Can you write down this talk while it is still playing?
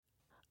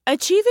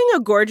Achieving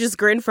a gorgeous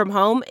grin from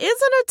home isn't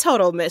a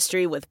total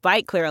mystery with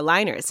Bite Clear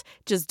aligners.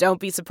 Just don't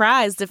be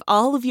surprised if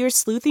all of your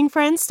sleuthing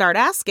friends start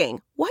asking,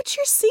 "What's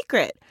your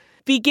secret?"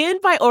 Begin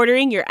by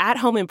ordering your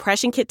at-home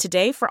impression kit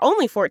today for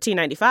only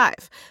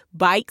 $14.95.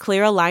 Bite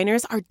Clear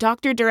aligners are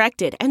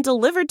doctor-directed and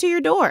delivered to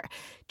your door.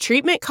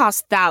 Treatment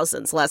costs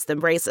thousands less than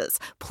braces.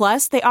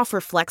 Plus, they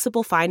offer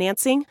flexible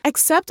financing,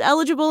 accept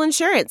eligible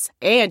insurance,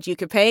 and you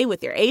can pay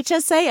with your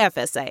HSA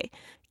FSA.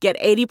 Get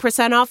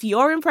 80% off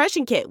your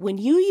impression kit when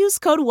you use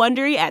code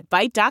WONDERY at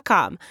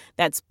Byte.com.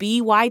 That's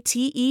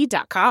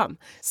BYTE.com.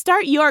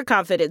 Start your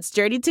confidence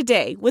journey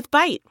today with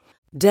Byte.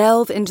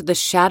 Delve into the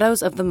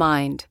shadows of the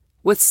mind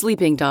with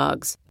Sleeping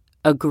Dogs,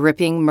 a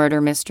gripping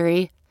murder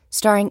mystery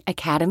starring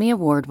Academy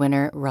Award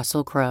winner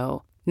Russell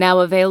Crowe.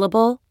 Now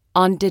available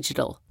on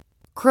digital.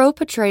 Crowe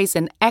portrays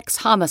an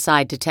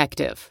ex-homicide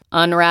detective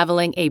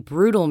unraveling a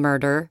brutal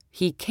murder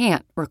he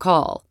can't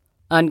recall.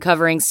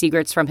 Uncovering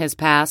secrets from his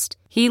past,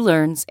 he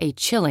learns a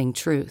chilling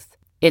truth.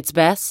 It's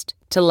best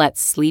to let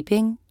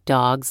sleeping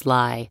dogs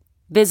lie.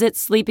 Visit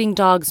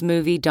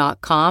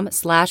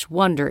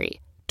sleepingdogsmovie.com/Wondery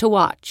to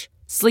watch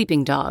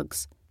Sleeping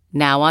Dogs,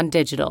 now on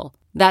digital.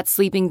 That's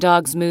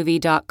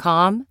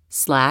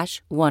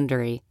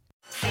sleepingdogsmovie.com/Wondery.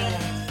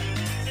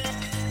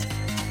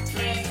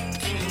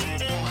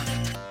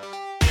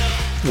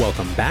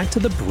 Welcome back to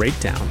The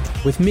Breakdown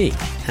with me,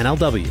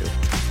 NLW.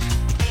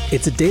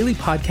 It's a daily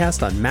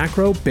podcast on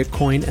macro,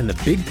 Bitcoin, and the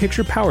big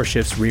picture power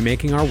shifts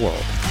remaking our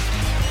world.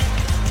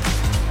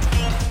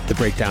 The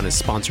Breakdown is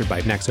sponsored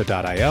by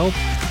Nexo.io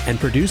and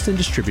produced and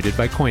distributed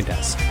by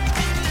CoinDesk.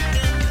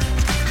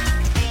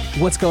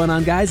 What's going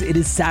on, guys? It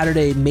is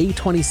Saturday, May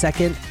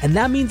 22nd, and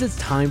that means it's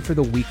time for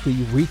the weekly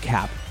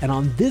recap. And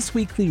on this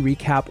weekly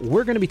recap,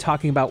 we're going to be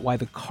talking about why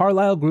the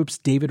Carlyle Group's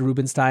David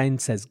Rubenstein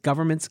says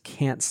governments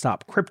can't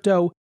stop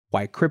crypto,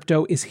 why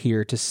crypto is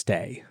here to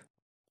stay.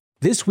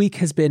 This week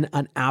has been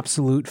an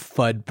absolute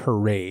FUD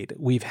parade.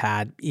 We've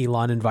had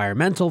Elon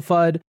environmental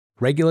FUD,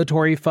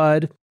 regulatory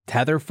FUD,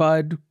 Tether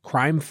FUD,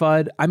 crime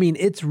FUD. I mean,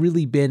 it's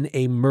really been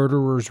a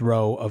murderer's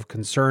row of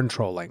concern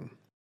trolling.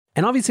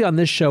 And obviously on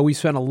this show, we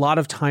spent a lot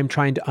of time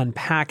trying to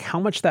unpack how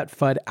much that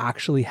FUD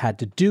actually had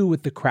to do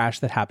with the crash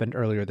that happened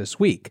earlier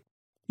this week.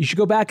 You should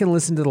go back and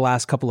listen to the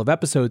last couple of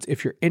episodes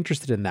if you're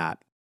interested in that.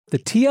 The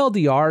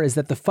TLDR is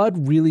that the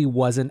FUD really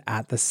wasn't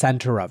at the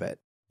center of it.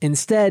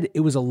 Instead,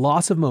 it was a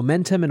loss of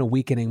momentum and a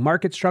weakening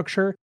market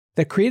structure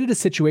that created a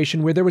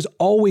situation where there was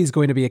always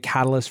going to be a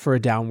catalyst for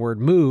a downward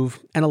move,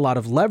 and a lot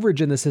of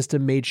leverage in the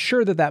system made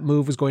sure that that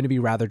move was going to be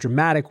rather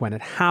dramatic when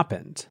it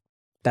happened.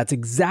 That's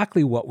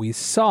exactly what we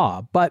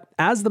saw, but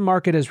as the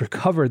market has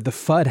recovered, the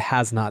FUD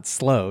has not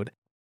slowed.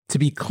 To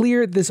be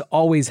clear, this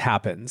always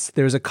happens.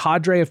 There's a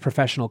cadre of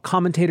professional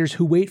commentators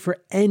who wait for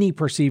any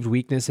perceived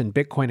weakness in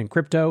Bitcoin and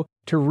crypto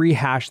to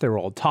rehash their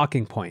old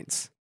talking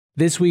points.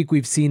 This week,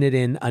 we've seen it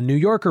in a New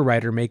Yorker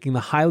writer making the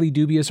highly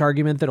dubious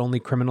argument that only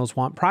criminals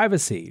want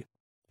privacy.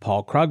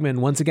 Paul Krugman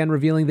once again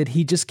revealing that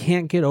he just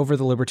can't get over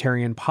the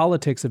libertarian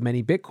politics of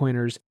many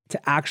Bitcoiners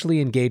to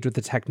actually engage with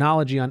the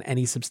technology on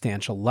any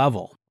substantial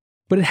level.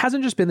 But it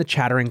hasn't just been the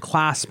chattering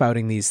class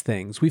spouting these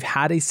things. We've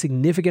had a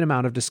significant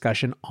amount of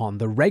discussion on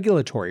the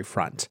regulatory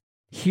front.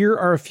 Here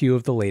are a few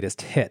of the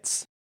latest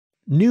hits.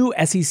 New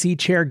SEC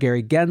Chair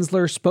Gary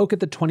Gensler spoke at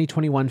the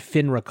 2021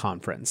 FINRA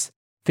conference.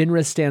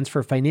 FINRA stands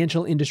for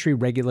Financial Industry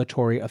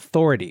Regulatory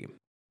Authority.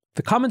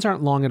 The comments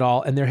aren't long at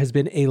all, and there has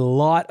been a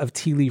lot of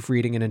tea leaf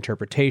reading and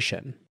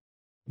interpretation.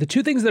 The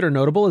two things that are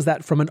notable is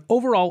that from an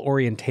overall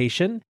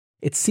orientation,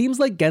 it seems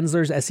like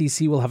Gensler's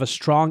SEC will have a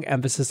strong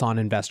emphasis on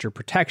investor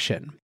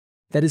protection.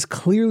 That is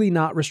clearly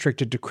not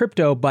restricted to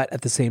crypto, but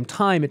at the same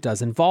time, it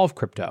does involve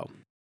crypto.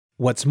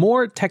 What's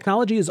more,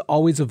 technology is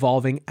always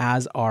evolving,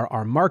 as are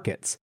our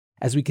markets.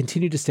 As we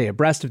continue to stay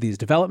abreast of these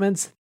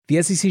developments, the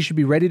SEC should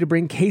be ready to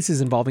bring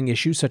cases involving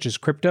issues such as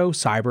crypto,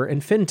 cyber,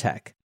 and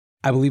fintech.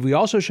 I believe we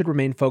also should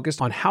remain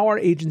focused on how our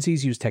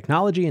agencies use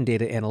technology and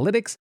data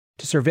analytics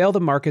to surveil the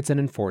markets and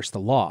enforce the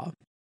law.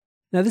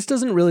 Now, this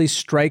doesn't really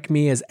strike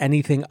me as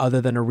anything other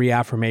than a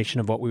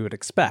reaffirmation of what we would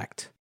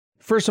expect.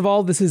 First of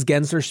all, this is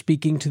Gensler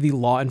speaking to the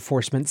law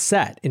enforcement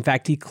set. In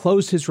fact, he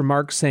closed his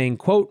remarks saying,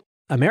 quote,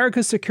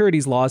 "America's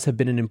securities laws have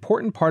been an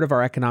important part of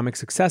our economic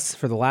success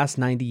for the last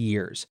 90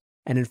 years,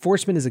 and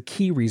enforcement is a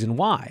key reason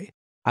why.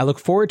 I look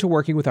forward to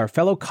working with our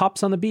fellow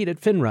cops on the beat at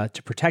FINRA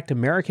to protect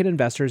American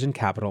investors in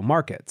capital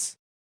markets."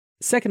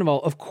 Second of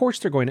all, of course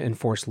they're going to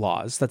enforce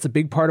laws. That's a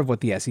big part of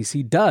what the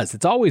SEC does.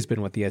 It's always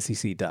been what the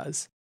SEC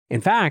does.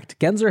 In fact,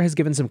 Gensler has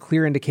given some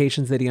clear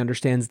indications that he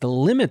understands the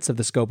limits of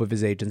the scope of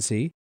his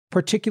agency,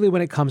 particularly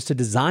when it comes to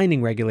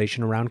designing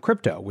regulation around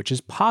crypto, which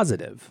is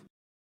positive.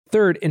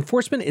 Third,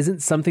 enforcement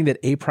isn't something that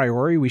a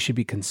priori we should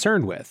be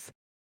concerned with.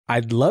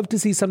 I'd love to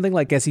see something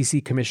like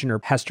SEC Commissioner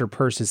Hester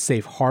Peirce's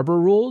safe harbor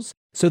rules,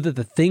 so that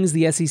the things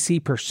the SEC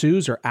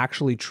pursues are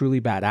actually truly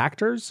bad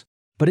actors.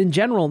 But in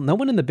general, no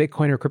one in the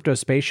Bitcoin or crypto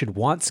space should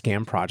want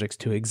scam projects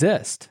to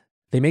exist.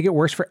 They make it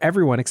worse for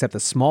everyone except the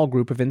small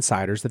group of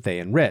insiders that they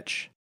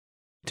enrich.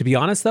 To be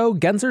honest though,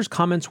 Gensler's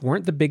comments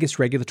weren't the biggest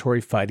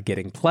regulatory FUD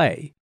getting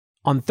play.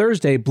 On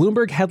Thursday,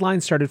 Bloomberg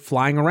headlines started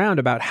flying around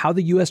about how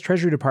the U.S.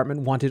 Treasury Department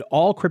wanted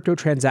all crypto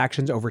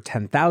transactions over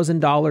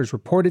 $10,000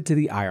 reported to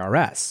the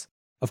IRS.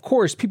 Of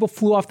course, people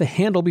flew off the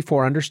handle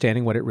before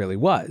understanding what it really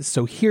was.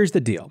 So here's the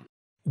deal.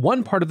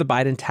 One part of the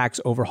Biden tax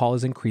overhaul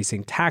is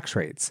increasing tax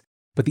rates,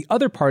 but the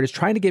other part is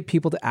trying to get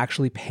people to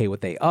actually pay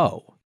what they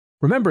owe.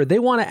 Remember, they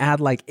want to add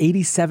like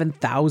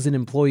 87,000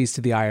 employees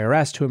to the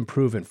IRS to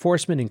improve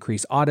enforcement,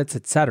 increase audits,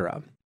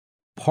 etc.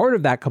 Part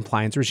of that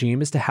compliance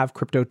regime is to have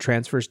crypto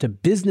transfers to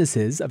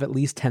businesses of at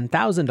least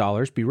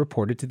 $10,000 be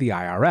reported to the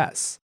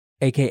IRS.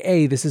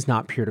 AKA, this is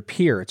not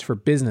peer-to-peer, it's for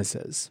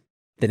businesses.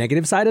 The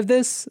negative side of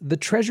this, the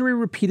Treasury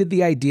repeated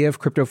the idea of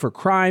crypto for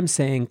crime,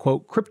 saying,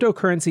 quote,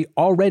 cryptocurrency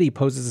already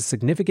poses a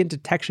significant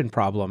detection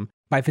problem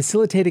by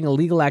facilitating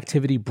illegal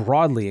activity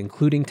broadly,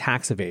 including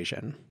tax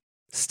evasion.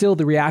 Still,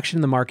 the reaction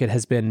in the market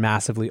has been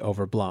massively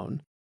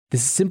overblown.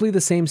 This is simply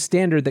the same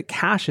standard that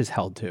cash is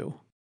held to.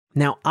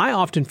 Now, I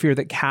often fear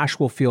that cash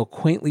will feel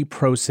quaintly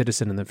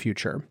pro-citizen in the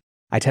future.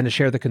 I tend to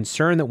share the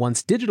concern that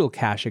once digital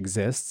cash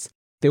exists,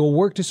 they will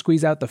work to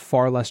squeeze out the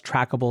far less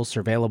trackable,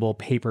 surveillable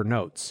paper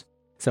notes.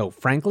 So,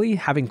 frankly,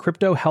 having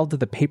crypto held to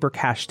the paper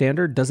cash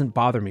standard doesn't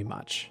bother me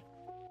much.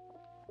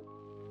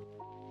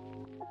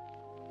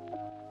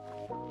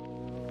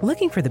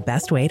 Looking for the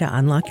best way to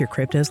unlock your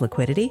crypto's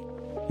liquidity?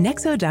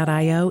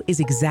 Nexo.io is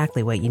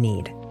exactly what you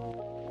need.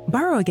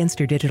 Borrow against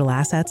your digital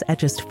assets at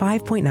just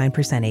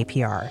 5.9%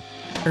 APR.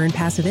 Earn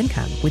passive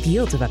income with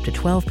yields of up to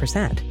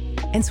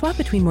 12%. And swap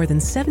between more than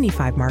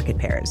 75 market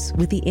pairs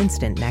with the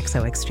instant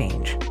Nexo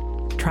exchange.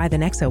 Try the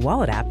Nexo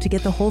wallet app to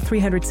get the whole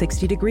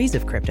 360 degrees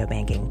of crypto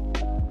banking.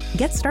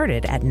 Get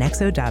started at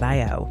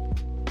Nexo.io.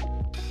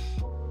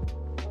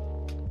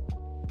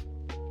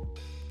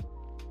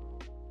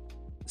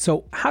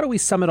 So how do we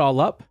sum it all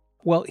up?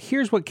 Well,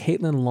 here's what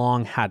Caitlin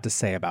Long had to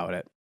say about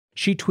it.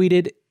 She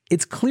tweeted,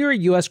 "It's clear a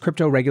U.S.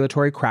 crypto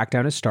regulatory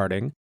crackdown is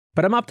starting,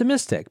 but I'm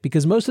optimistic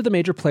because most of the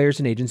major players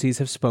and agencies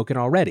have spoken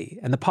already,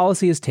 and the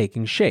policy is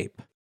taking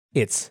shape.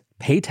 It's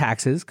pay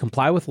taxes,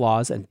 comply with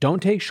laws, and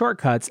don't take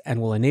shortcuts,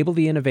 and will enable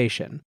the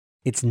innovation.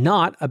 It's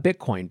not a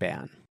Bitcoin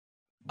ban.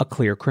 A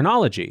clear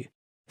chronology.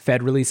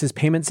 Fed releases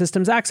payment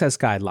systems access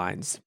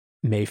guidelines.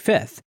 May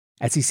 5th.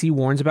 SEC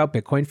warns about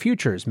Bitcoin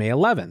futures, May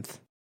 11th.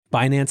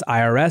 Binance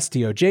IRS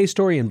DOJ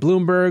story in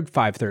Bloomberg,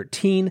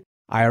 5/13.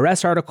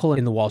 IRS article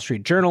in the Wall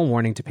Street Journal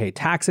warning to pay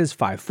taxes,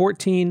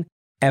 5/14.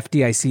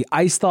 FDIC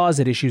ICE thaws,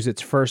 it issues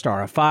its first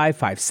RFI,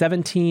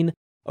 5/17.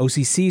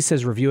 OCC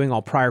says reviewing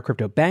all prior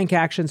crypto bank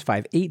actions,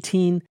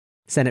 5/18.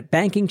 Senate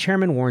banking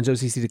chairman warns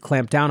OCC to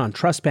clamp down on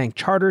trust bank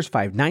charters,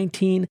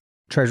 5/19.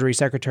 Treasury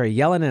Secretary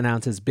Yellen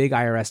announces big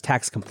IRS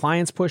tax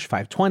compliance push,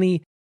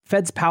 5/20.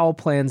 Fed's Powell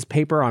plans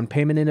paper on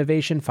payment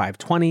innovation,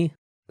 5/20.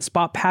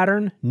 Spot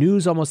pattern,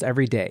 news almost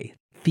every day.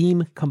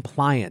 Theme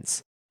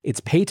compliance. It's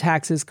pay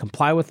taxes,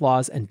 comply with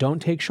laws, and don't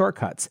take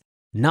shortcuts.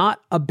 Not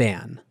a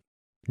ban.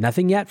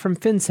 Nothing yet from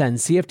FinCEN,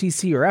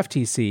 CFTC, or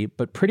FTC,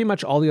 but pretty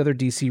much all the other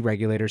DC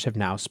regulators have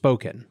now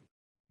spoken."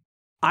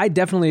 I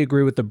definitely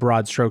agree with the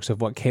broad strokes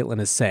of what Caitlin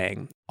is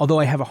saying, although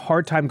I have a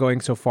hard time going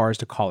so far as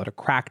to call it a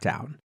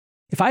crackdown.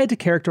 If I had to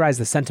characterize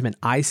the sentiment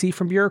I see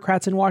from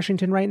bureaucrats in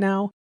Washington right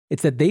now,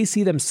 it's that they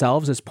see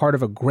themselves as part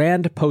of a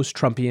grand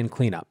post-Trumpian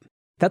cleanup.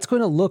 That's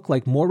going to look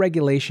like more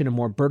regulation and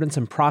more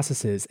burdensome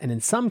processes, and in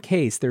some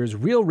case, there is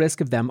real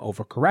risk of them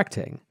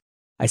overcorrecting.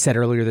 I said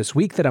earlier this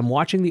week that I'm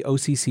watching the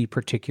OCC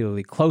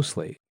particularly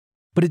closely,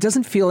 but it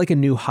doesn't feel like a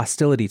new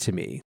hostility to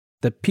me.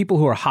 The people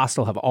who are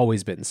hostile have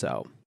always been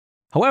so.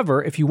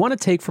 However, if you want to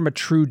take from a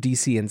true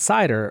DC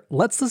insider,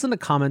 let's listen to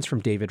comments from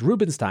David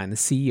Rubenstein, the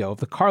CEO of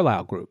the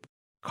Carlyle Group.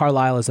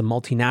 Carlyle is a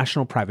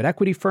multinational private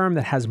equity firm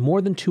that has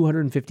more than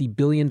 $250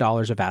 billion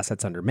of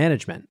assets under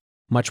management.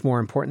 Much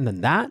more important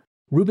than that,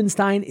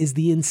 Rubenstein is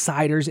the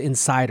insider's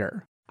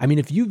insider. I mean,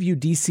 if you view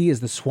DC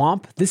as the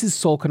swamp, this is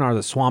Solkanar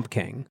the Swamp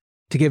King.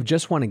 To give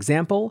just one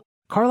example,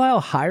 Carlyle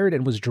hired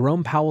and was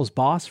Jerome Powell's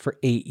boss for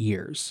 8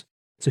 years.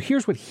 So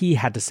here's what he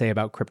had to say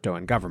about crypto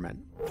and government.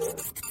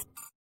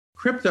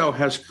 Crypto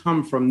has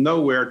come from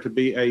nowhere to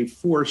be a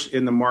force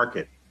in the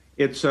market.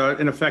 It's,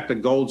 in effect, a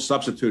gold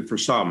substitute for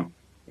some.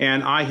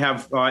 And I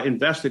have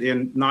invested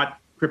in not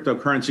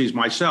cryptocurrencies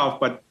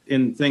myself, but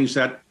in things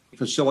that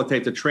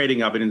facilitate the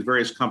trading of it in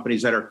various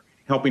companies that are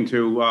helping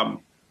to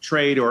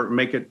trade or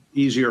make it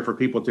easier for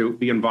people to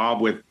be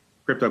involved with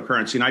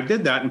cryptocurrency. And I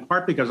did that in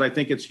part because I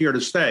think it's here to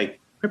stay.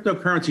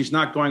 Cryptocurrency is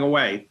not going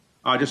away,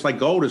 just like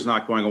gold is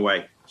not going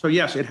away. So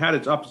yes, it had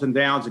its ups and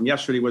downs, and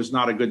yesterday was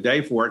not a good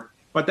day for it.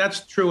 But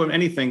that's true of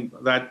anything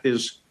that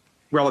is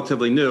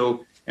relatively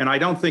new. And I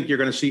don't think you're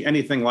going to see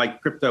anything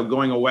like crypto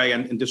going away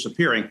and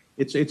disappearing.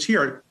 It's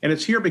here. And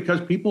it's here because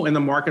people in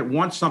the market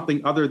want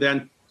something other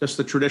than just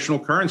the traditional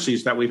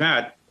currencies that we've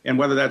had. And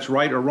whether that's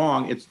right or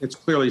wrong, it's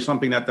clearly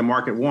something that the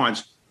market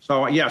wants.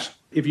 So yes,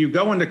 if you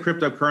go into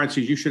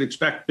cryptocurrencies, you should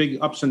expect big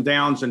ups and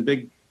downs and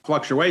big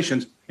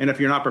fluctuations. And if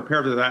you're not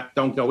prepared for that,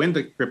 don't go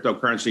into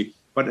cryptocurrency.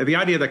 But the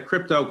idea that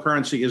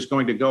cryptocurrency is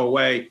going to go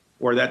away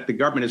or that the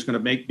government is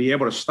going to be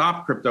able to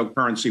stop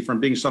cryptocurrency from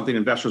being something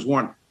investors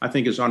want, I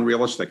think is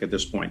unrealistic at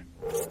this point.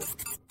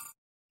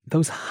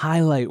 Those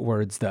highlight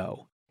words,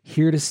 though,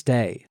 here to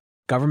stay.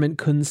 Government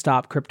couldn't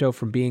stop crypto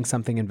from being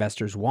something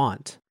investors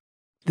want.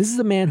 This is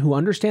a man who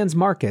understands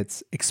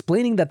markets,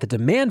 explaining that the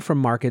demand from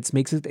markets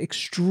makes it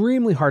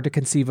extremely hard to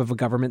conceive of a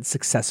government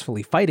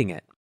successfully fighting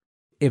it.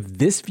 If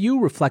this view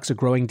reflects a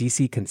growing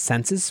DC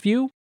consensus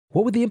view,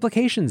 what would the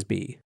implications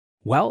be?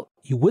 Well,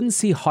 you wouldn't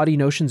see haughty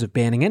notions of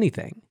banning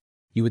anything.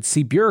 You would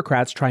see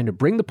bureaucrats trying to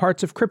bring the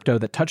parts of crypto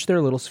that touch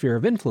their little sphere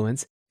of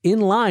influence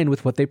in line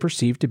with what they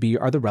perceive to be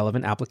are the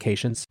relevant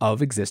applications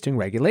of existing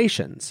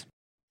regulations.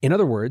 In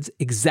other words,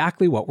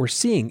 exactly what we're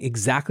seeing,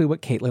 exactly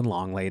what Caitlin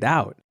Long laid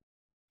out.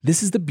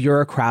 This is the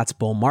bureaucrats'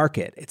 bull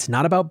market. It's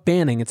not about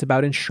banning, it's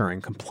about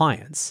ensuring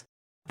compliance.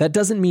 That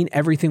doesn't mean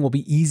everything will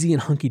be easy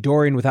and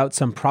hunky-dory and without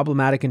some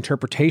problematic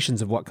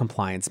interpretations of what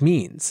compliance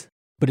means.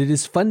 But it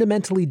is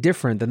fundamentally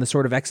different than the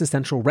sort of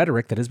existential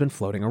rhetoric that has been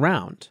floating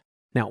around.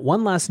 Now,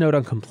 one last note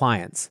on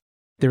compliance.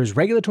 There is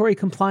regulatory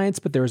compliance,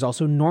 but there is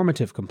also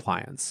normative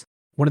compliance.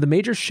 One of the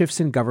major shifts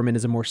in government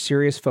is a more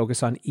serious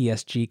focus on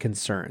ESG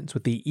concerns,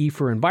 with the E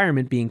for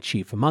environment being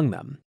chief among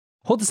them.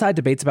 Hold aside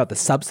debates about the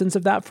substance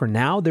of that for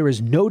now, there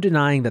is no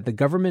denying that the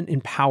government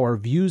in power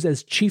views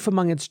as chief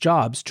among its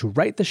jobs to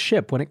right the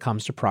ship when it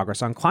comes to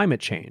progress on climate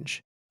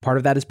change. Part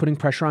of that is putting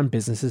pressure on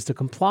businesses to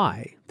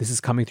comply. This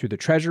is coming through the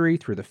Treasury,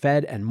 through the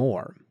Fed, and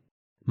more.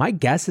 My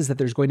guess is that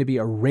there's going to be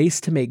a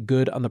race to make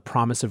good on the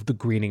promise of the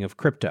greening of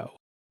crypto.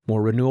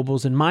 More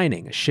renewables and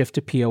mining, a shift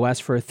to POS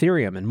for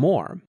Ethereum, and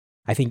more.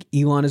 I think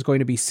Elon is going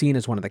to be seen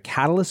as one of the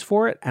catalysts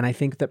for it, and I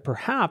think that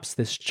perhaps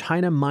this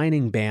China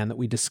mining ban that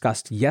we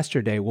discussed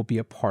yesterday will be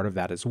a part of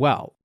that as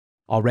well.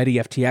 Already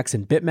FTX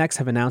and BitMEX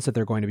have announced that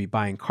they're going to be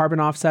buying carbon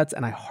offsets,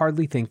 and I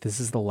hardly think this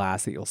is the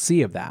last that you'll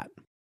see of that.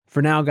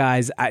 For now,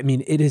 guys, I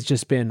mean, it has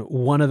just been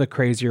one of the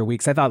crazier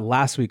weeks. I thought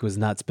last week was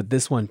nuts, but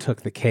this one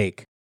took the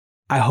cake.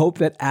 I hope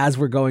that as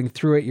we're going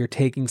through it, you're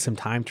taking some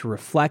time to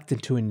reflect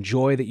and to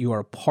enjoy that you are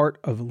a part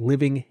of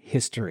living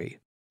history.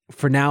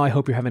 For now, I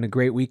hope you're having a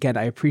great weekend.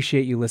 I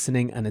appreciate you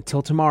listening. And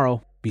until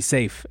tomorrow, be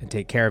safe and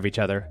take care of each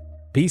other.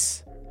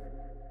 Peace.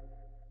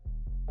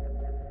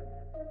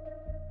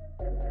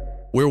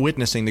 We're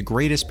witnessing the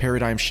greatest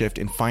paradigm shift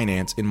in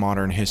finance in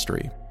modern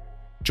history.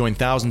 Join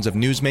thousands of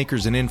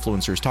newsmakers and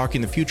influencers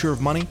talking the future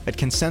of money at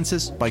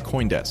Consensus by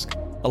CoinDesk,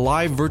 a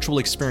live virtual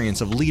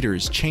experience of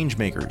leaders,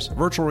 changemakers,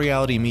 virtual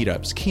reality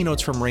meetups,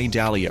 keynotes from Ray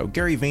Dalio,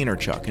 Gary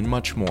Vaynerchuk, and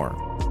much more.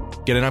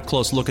 Get an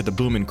up-close look at the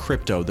boom in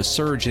crypto, the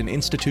surge in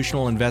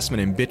institutional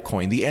investment in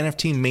Bitcoin, the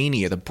NFT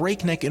mania, the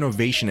breakneck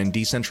innovation in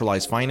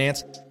decentralized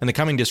finance, and the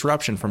coming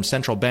disruption from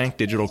central bank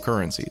digital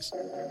currencies.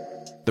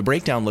 The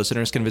Breakdown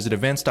listeners can visit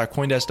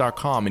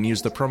events.coindesk.com and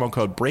use the promo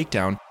code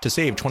BREAKDOWN to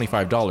save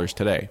 $25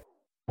 today.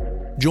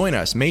 Join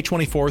us May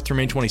 24th through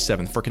May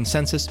 27th for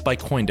Consensus by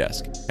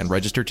CoinDesk and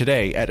register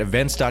today at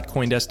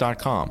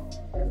events.coindesk.com.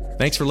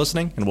 Thanks for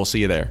listening, and we'll see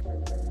you there.